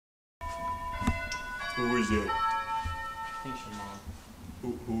Who is it? I think it's your mom.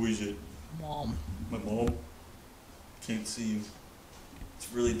 Who is it? Mom. My mom? Can't see you. It's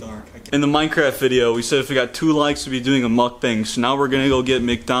really dark. In the Minecraft video, we said if we got 2 likes, we'd be doing a mukbang. So now we're gonna go get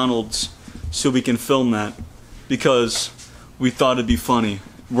McDonald's so we can film that because we thought it'd be funny.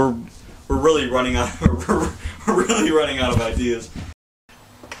 We're really running out. We're really running out of ideas.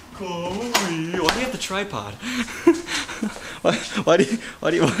 Chloe, why do you have the tripod?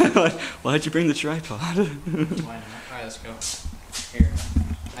 Why'd you bring the tripod? Why not? Alright, let's go. Here.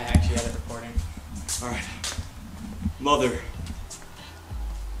 I actually had it recording. Alright. Mother.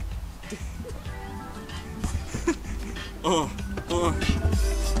 How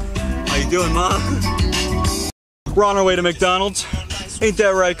you doing, Mom? We're on our way to McDonald's. Ain't that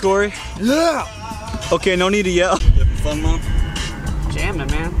right, Corey? Yeah! Okay, no need to yell. You having fun, Mom? Jamming,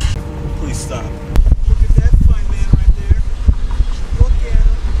 man. Please stop. Look at that fine man right there. Look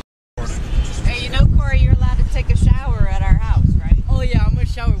at him. Hey, you know, Corey, you're allowed to take a shower at our house, right? Oh yeah, I'm gonna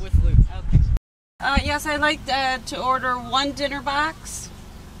shower with Luke. Okay. Yes, I'd like to order 1 dinner box.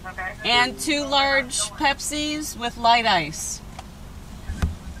 Okay. And 2 large Pepsis with light ice.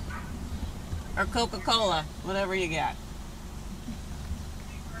 Or Coca-Cola, whatever you got.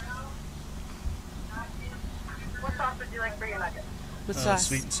 What sauce would you like for your nuggets? What sauce?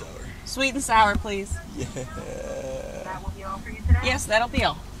 Sweet and sour. Sweet and sour, please. Yeah. That will be all for you today? Yes, that'll be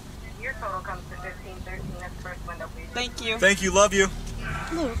all. Your total comes to $15.13. That's the first window, please. Thank you. Thank you, love you.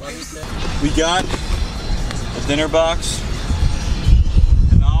 Luke. We got a dinner box.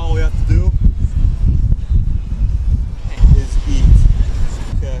 And now all we have to do is eat.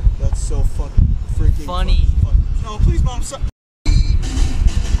 Okay, that's so fucking freaking Funny. No, please, Mom, stop.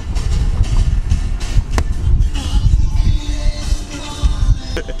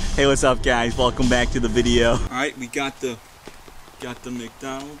 Hey, what's up, guys? Welcome back to the video. All right, we got the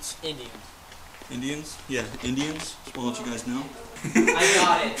McDonald's. Indians? Yeah, Indians. Just want to let you guys know. I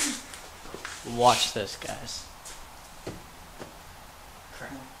got it. Watch this, guys.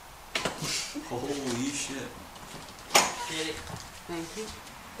 Crap. Holy shit. Get it? Thank you.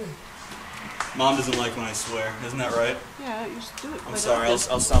 Mom doesn't like when I swear, isn't that right? Yeah, you should do it. I'm sorry, I'll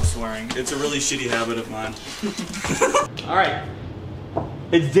stop swearing. It's a really shitty habit of mine. Alright.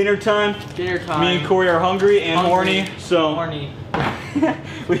 It's dinner time. Dinner time. Me and Corey are hungry and horny, so horny.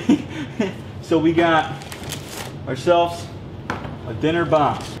 so we got ourselves a dinner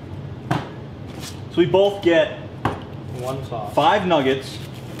box. So we both get 1 sauce. 5 nuggets,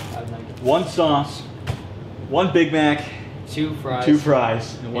 1 sauce, 1 Big Mac, 2 fries. 2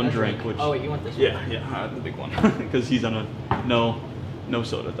 fries, and 1 drink. Which, oh wait, you want this one? Yeah, the big one, because he's on a no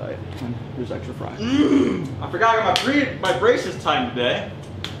soda diet. And there's extra fries. I forgot I got my braces timed today.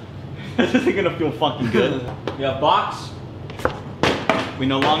 This isn't gonna feel fucking good. We have box. We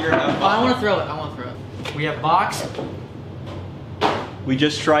no longer have. Oh, I want to throw it. We have box. We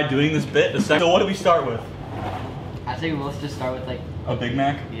just tried doing this bit. So what do we start with? I think let's just start with like a Big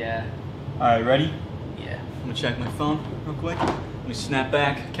Mac. Yeah. All right, ready? Yeah. I'm gonna check my phone real quick. Let me snap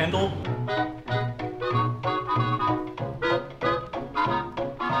back. Kendall.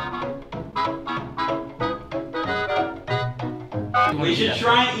 We should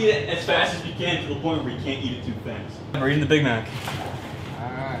try and eat it as fast as we can to the point where we can't eat it too fast. We're eating the Big Mac.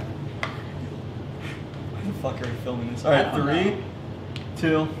 Alright. Why the fuck are we filming this? Alright, 3,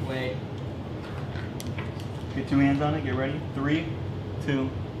 2. Wait. Get 2 hands on it, get ready. 3, 2,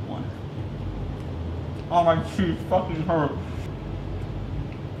 1. Oh, my teeth fucking hurt.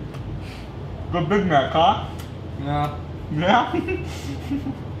 The Big Mac, huh? Yeah. Yeah?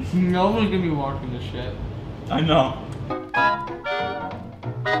 No one's gonna be watching this shit. I know.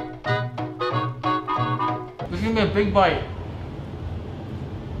 This is gonna be a big bite.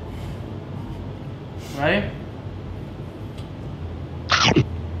 Ready?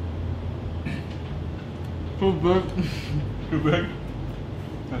 Too big. Too big?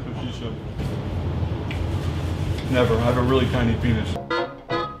 That's what she said. Never. I have a really tiny penis.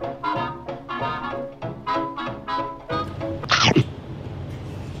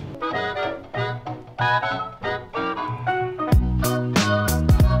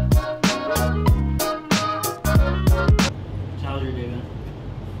 How's your day been?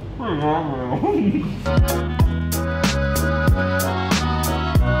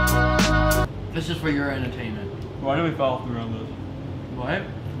 This is for your entertainment. Why do we follow through on this? What?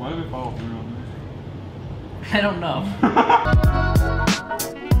 Why do we follow through on this? I don't know.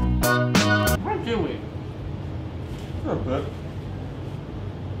 Where do we? For a bit.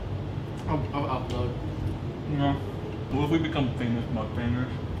 I'll upload. Yeah. What if we become famous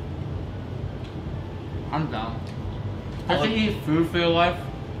mukbangers? I'm down. Does he eat food for your life?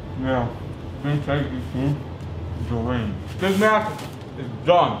 Yeah. Didn't take you food. Dream. Big Mac is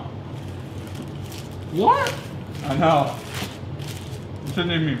done. What? I know. You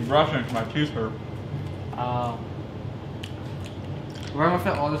shouldn't even be brushing because my teeth hurt. Where am I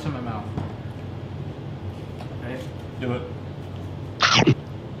fit all this in my mouth? Right? Do it.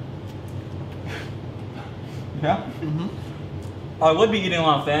 Yeah? Mm-hmm. I would be eating a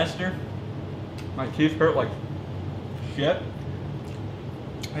lot faster. My teeth hurt like shit.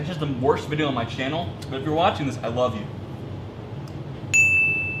 It's just the worst video on my channel. But if you're watching this, I love you.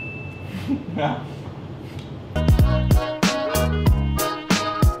 Yeah.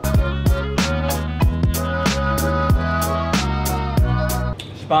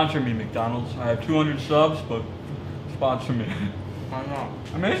 Sponsor me, McDonald's. I have 200 subs, but sponsor me. Why not?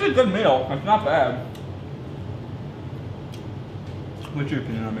 I mean, it's a good meal. It's not bad. What's your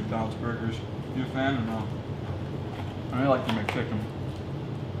opinion on McDonald's burgers? You a fan or no? I really like the McChicken.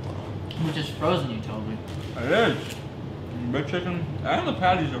 Which is frozen, you told me. It is. McChicken and the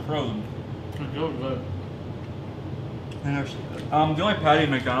patties are frozen. It's so good. And they're so good. The only patty at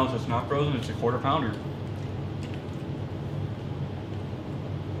McDonald's that's not frozen is a quarter pounder.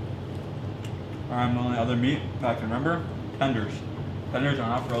 The only other meat that I can remember, tenders. Tenders are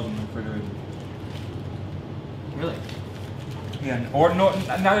not frozen in the refrigerator. Really? Yeah, or no,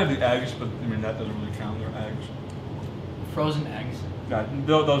 not the eggs, but I mean that doesn't really count. They're eggs. Frozen eggs. Yeah,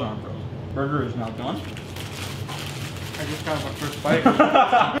 those aren't frozen. Burger is now done. I just got my first bite.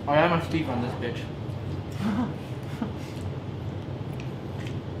 I have my Steve on this bitch.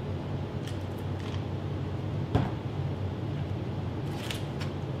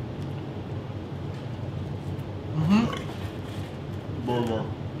 Burger.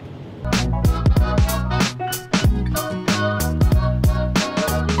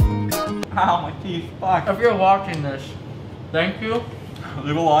 Ow, my teeth. Fuck. If you're watching this, thank you.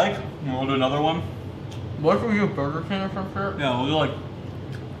 Leave a like, and we'll do another one. What were you, Burger King or some shit? Yeah, we'll do like.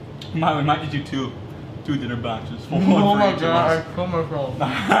 We might just do two dinner boxes. Oh my god, I killed myself.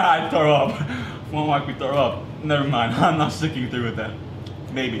 I throw up. Won't make me throw up. Never mind. I'm not sticking through with that.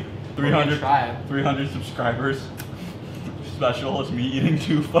 Maybe 300. Try it. 300 subscribers. Special is me eating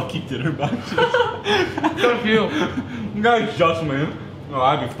 2 fucking dinner boxes. Thank you. You guys judge me. No,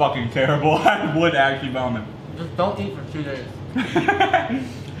 I'd be fucking terrible. I would actually vomit. Just don't eat for 2 days.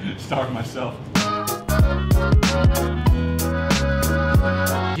 Starve myself.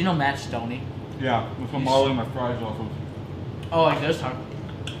 Do you know Matt Stoney? Yeah, that's what I'm modeling my fries off of. Oh, like this time.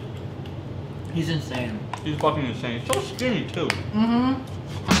 He's insane. He's fucking insane. He's so skinny too. Mm-hmm.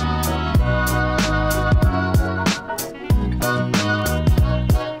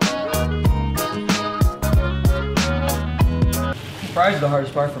 Fries are the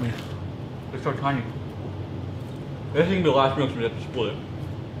hardest part for me. They're so tiny. This is gonna be the last meal because we have to split it.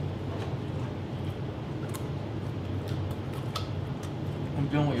 I'm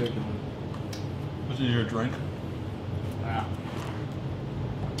doing what you're doing. This is your drink. Yeah.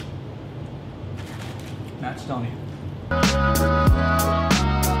 Matt Stoney.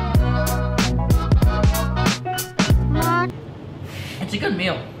 It's a good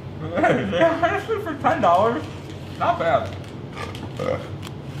meal. Yeah, honestly, for $10, not bad.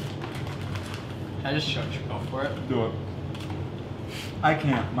 I just shut you go for it. Do it. I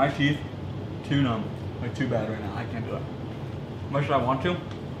can't. My teeth, too numb. Like, too bad right now. I can't do it. How much do I want to?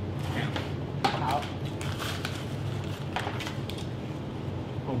 Out.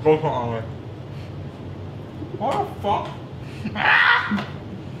 I'll go for it way. What the fuck?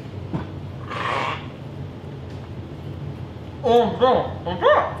 Oh, no.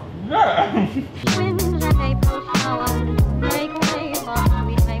 Okay. Yeah. Winds and April showers make way for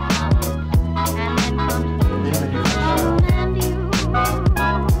sweet flowers, and then comes the moon and you.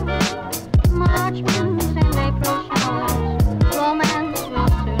 March winds and April showers, romance will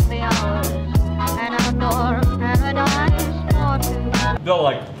soon be ours, an outdoor paradise for two. Bill,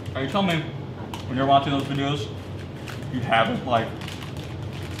 like, are you telling me when you're watching those videos, you haven't, like,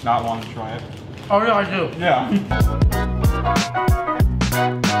 not wanted to try it? Oh yeah, I do. Yeah.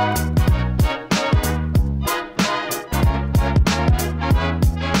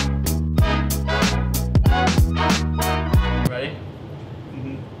 Ready?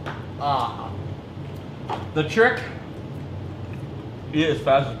 Mm-hmm. The trick. Eat it as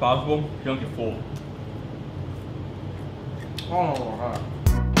fast as possible. You don't get full. Oh,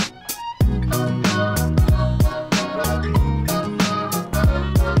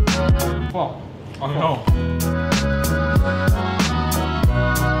 Well, I don't know.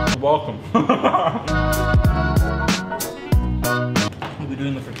 Welcome. We'll be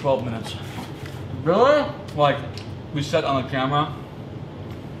doing it for 12 minutes. really? Like, we set on the camera,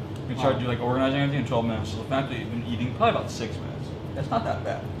 can start do like organizing everything in 12 minutes. So the fact that you've been eating probably about 6 minutes. That's not that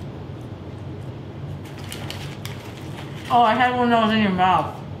bad. Oh, I had one that was in your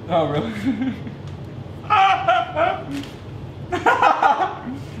mouth. Oh really?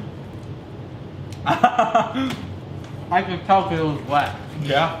 I could tell because it was wet.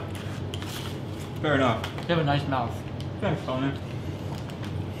 Yeah. Fair enough. You have a nice mouth. Thanks, Tony.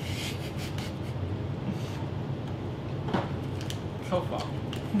 So fucked.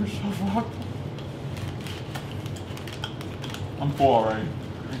 We're so fucked. I'm full already.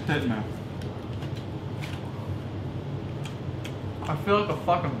 It's hitting me. I feel like a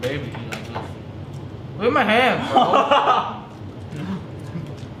fucking baby eating like this. Look at my hand, bro.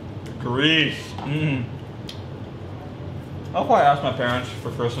 Grease. Mm. I'll probably ask my parents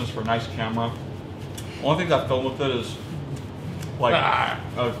for Christmas for a nice camera. Only things I film with it is like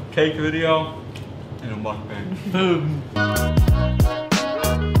a cake video and a mukbang. Food.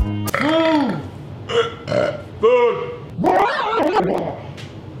 Food.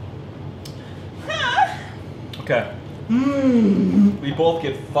 Okay. We both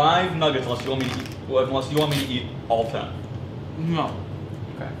get 5 nuggets unless you want me to eat. Unless you want me to eat all 10. No.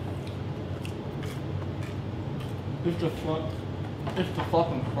 Okay. It's the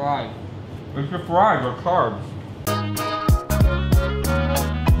fucking fries. It's your fries or carbs.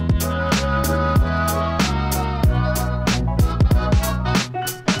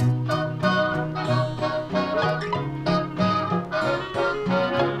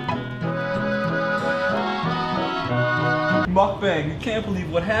 Mukbang, you can't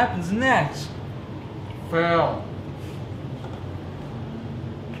believe what happens next. Fail.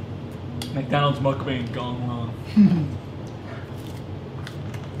 McDonald's mukbang gone wrong.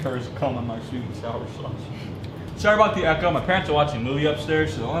 Curries come on my sweet and sour sauce. Sorry about the echo. My parents are watching a movie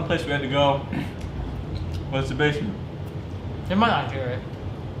upstairs, so the only place we had to go was the basement. They might not hear it.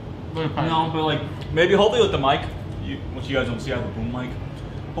 No, but like maybe hopefully with the mic, once you guys don't see I have the boom mic,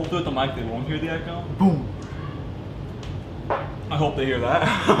 hopefully with the mic they won't hear the echo. Boom. I hope they hear that.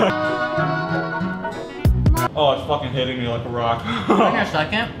 Oh, it's fucking hitting me like a rock. Wait a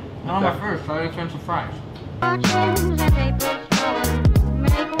second. I'm on my first, so I gotta turn some fries. Marchings and April showers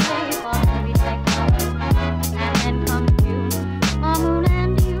make way for heavy flowers, and then come you, a moon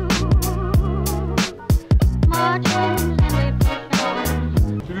and you. Marchings and April showers.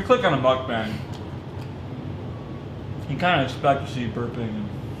 So if you click on a mukbang, you kind of expect to see burping.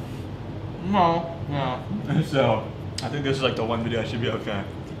 No. And so I think this is like the one video I should be okay.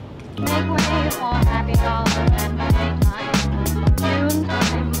 Make way for happy hours and playtime, June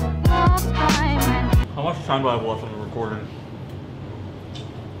time, love time, and How much time do I have left on the recording?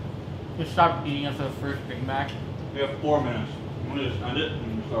 Just stop eating after the first Big Mac. We have 4 minutes. I'm gonna just end it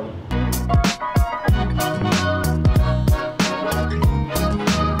and start it.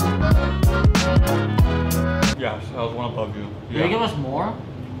 Yes, I was one above you. Did they give us more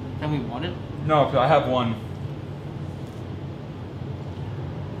than we wanted? No, because I have one.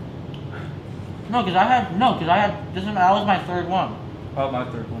 No, because I had, this one, that was my third one. I have my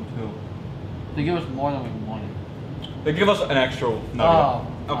third one too. They give us more than we wanted. They give us an extra nugget. Oh.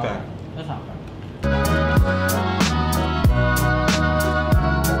 Okay. That's not bad.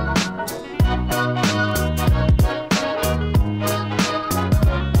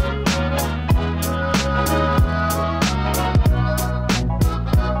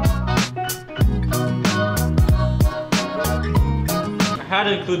 I had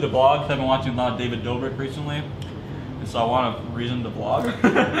to include the vlog because I've been watching a lot of David Dobrik recently, and so I want a reason to vlog.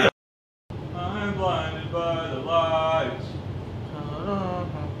 I'm blinded by the lights.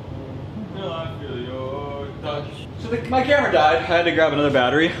 Till I feel your touch. So my camera died. I had to grab another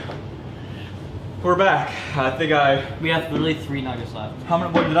battery. We're back. I think We have literally 3 nuggets left. How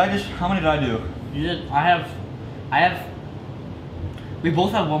many did I do? You did. I have. We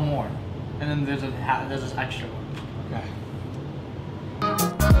both have one more, and then there's this extra one. Okay.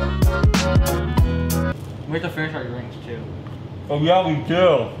 We have to finish our drinks too. Oh yeah, we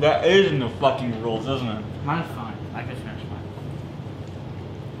do. That is in the fucking rules, isn't it? Mine's fine. I can finish mine.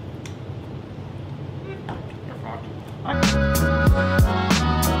 You're fucked.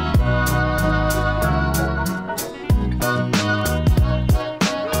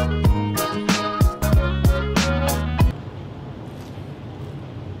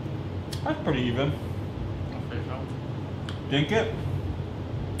 That's pretty even. I'll finish up. Dink it.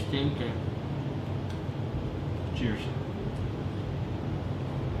 Thank you. Cheers.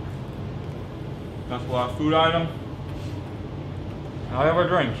 That's the last food item. Now I have our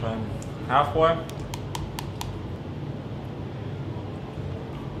drinks. I'm halfway.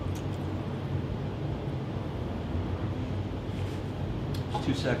 It's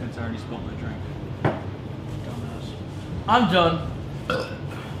 2 seconds, I already spilled my drink. Dumbass. I'm done.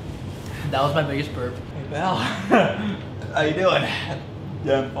 That was my biggest burp. Hey, pal. How you doing?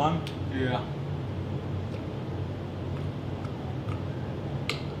 You having fun? Yeah.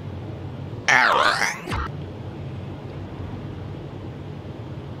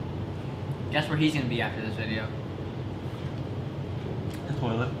 Guess where he's gonna be after this video? The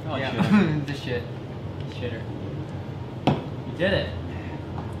toilet. Oh yeah, Shit. the shit. Shitter. You did it.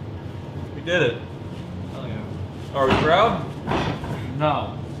 We did it. Oh yeah. Are we proud?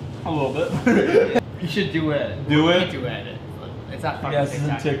 No. A little bit. You should do it. Do We it? can't do it. It's not fucking Yes,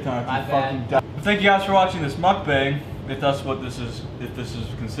 TikTok. it's in TikTok. My You bad. fucking die. Thank you guys for watching this mukbang. If that's what this is, if this is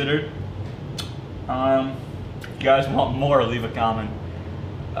considered. If you guys want more, leave a comment.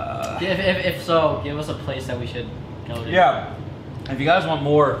 If so, give us a place that we should go to. Yeah. If you guys want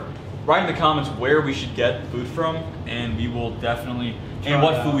more, write in the comments where we should get food from, and we will definitely, and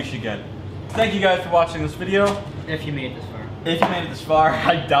what food we should get. Thank you guys for watching this video. If you made it this far. If you made it this far,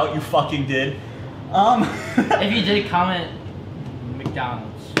 I doubt you fucking did. If you did, comment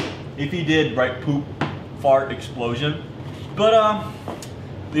McDonald's. If you did, write poop, fart, explosion. But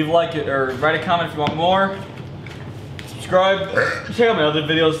leave a like or write a comment if you want more. Subscribe. Check out my other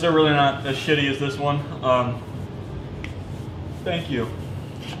videos. They're really not as shitty as this one. Thank you.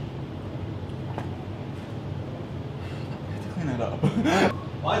 I have to clean that up.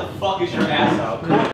 Why the fuck is your ass out?